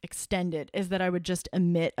Earth, extended, is that I would just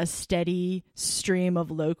emit a steady stream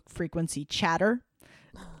of low-frequency chatter.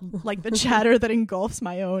 Like the chatter that engulfs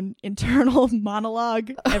my own internal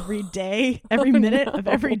monologue every day, every minute of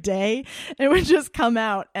every day. And it would just come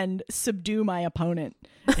out and subdue my opponent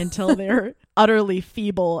until they're utterly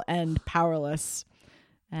feeble and powerless.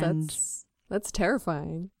 And that's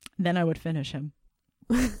terrifying. Then I would finish him.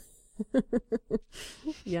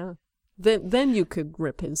 Yeah. Then you could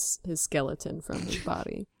rip his skeleton from his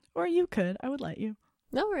body. Or you could. I would let you.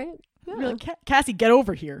 All right. Yeah. Really, Cassie, get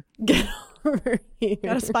over here. Get over here.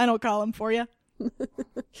 Got a spinal column for you.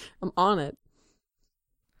 I'm on it.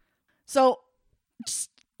 So, just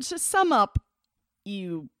to sum up,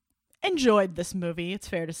 you enjoyed this movie, it's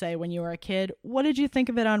fair to say, when you were a kid. What did you think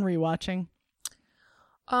of it on rewatching?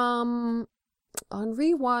 On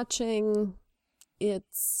rewatching,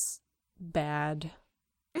 it's bad.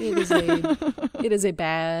 It is a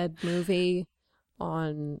bad movie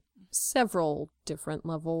on several different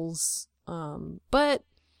levels. But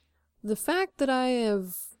the fact that I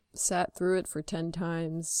have sat through it for 10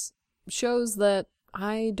 times shows that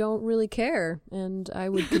I don't really care, and I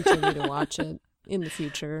would continue to watch it in the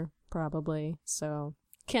future, probably. So,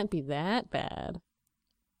 can't be that bad.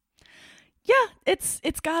 Yeah, it's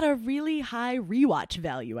got a really high rewatch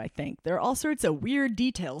value, I think. There are all sorts of weird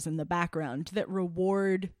details in the background that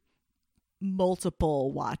reward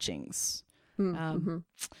multiple watchings.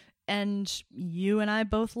 And you and I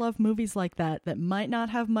both love movies like that might not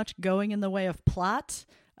have much going in the way of plot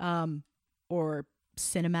or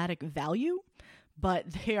cinematic value, but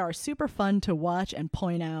they are super fun to watch and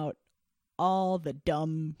point out all the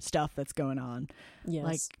dumb stuff that's going on. Yes.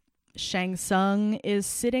 Like Shang Tsung is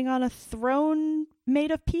sitting on a throne made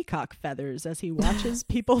of peacock feathers as he watches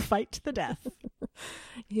people fight to the death.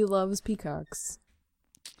 He loves peacocks.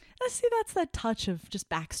 See, that's that touch of just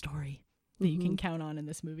backstory that you can count on in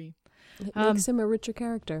this movie. It makes him a richer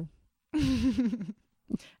character. And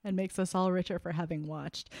makes us all richer for having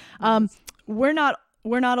watched. Yes. We're not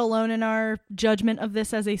alone in our judgment of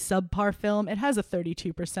this as a subpar film. It has a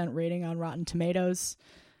 32% rating on Rotten Tomatoes,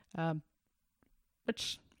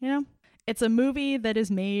 which, it's a movie that is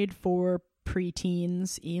made for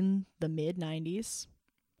preteens in the mid-90s.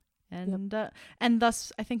 And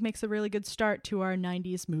thus, I think, makes a really good start to our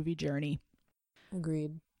 90s movie journey.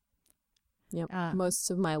 Agreed. Yep. Most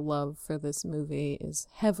of my love for this movie is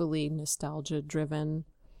heavily nostalgia-driven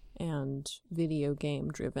and video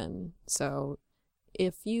game-driven. So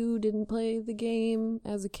if you didn't play the game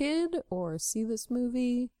as a kid or see this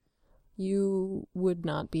movie, you would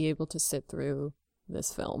not be able to sit through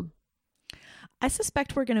this film. I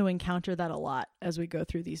suspect we're going to encounter that a lot as we go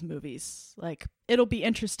through these movies. Like, it'll be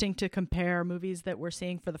interesting to compare movies that we're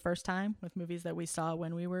seeing for the first time with movies that we saw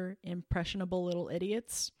when we were impressionable little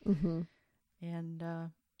idiots. Mm-hmm. And,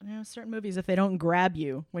 certain movies, if they don't grab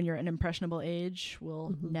you when you're an impressionable age,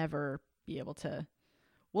 will never be able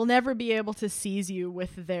to seize you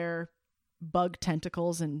with their bug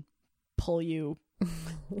tentacles and pull you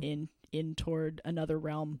in toward another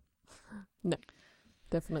realm. No,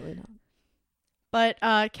 definitely not. But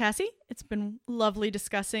Cassie, it's been lovely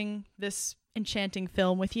discussing this enchanting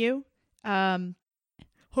film with you.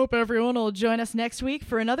 Hope everyone will join us next week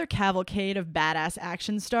for another cavalcade of badass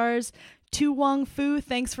action stars. To Wong Fu,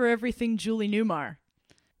 thanks for everything, Julie Newmar.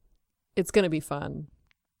 It's going to be fun.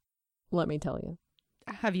 Let me tell you.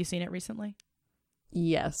 Have you seen it recently?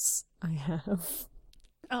 Yes, I have.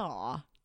 Aw.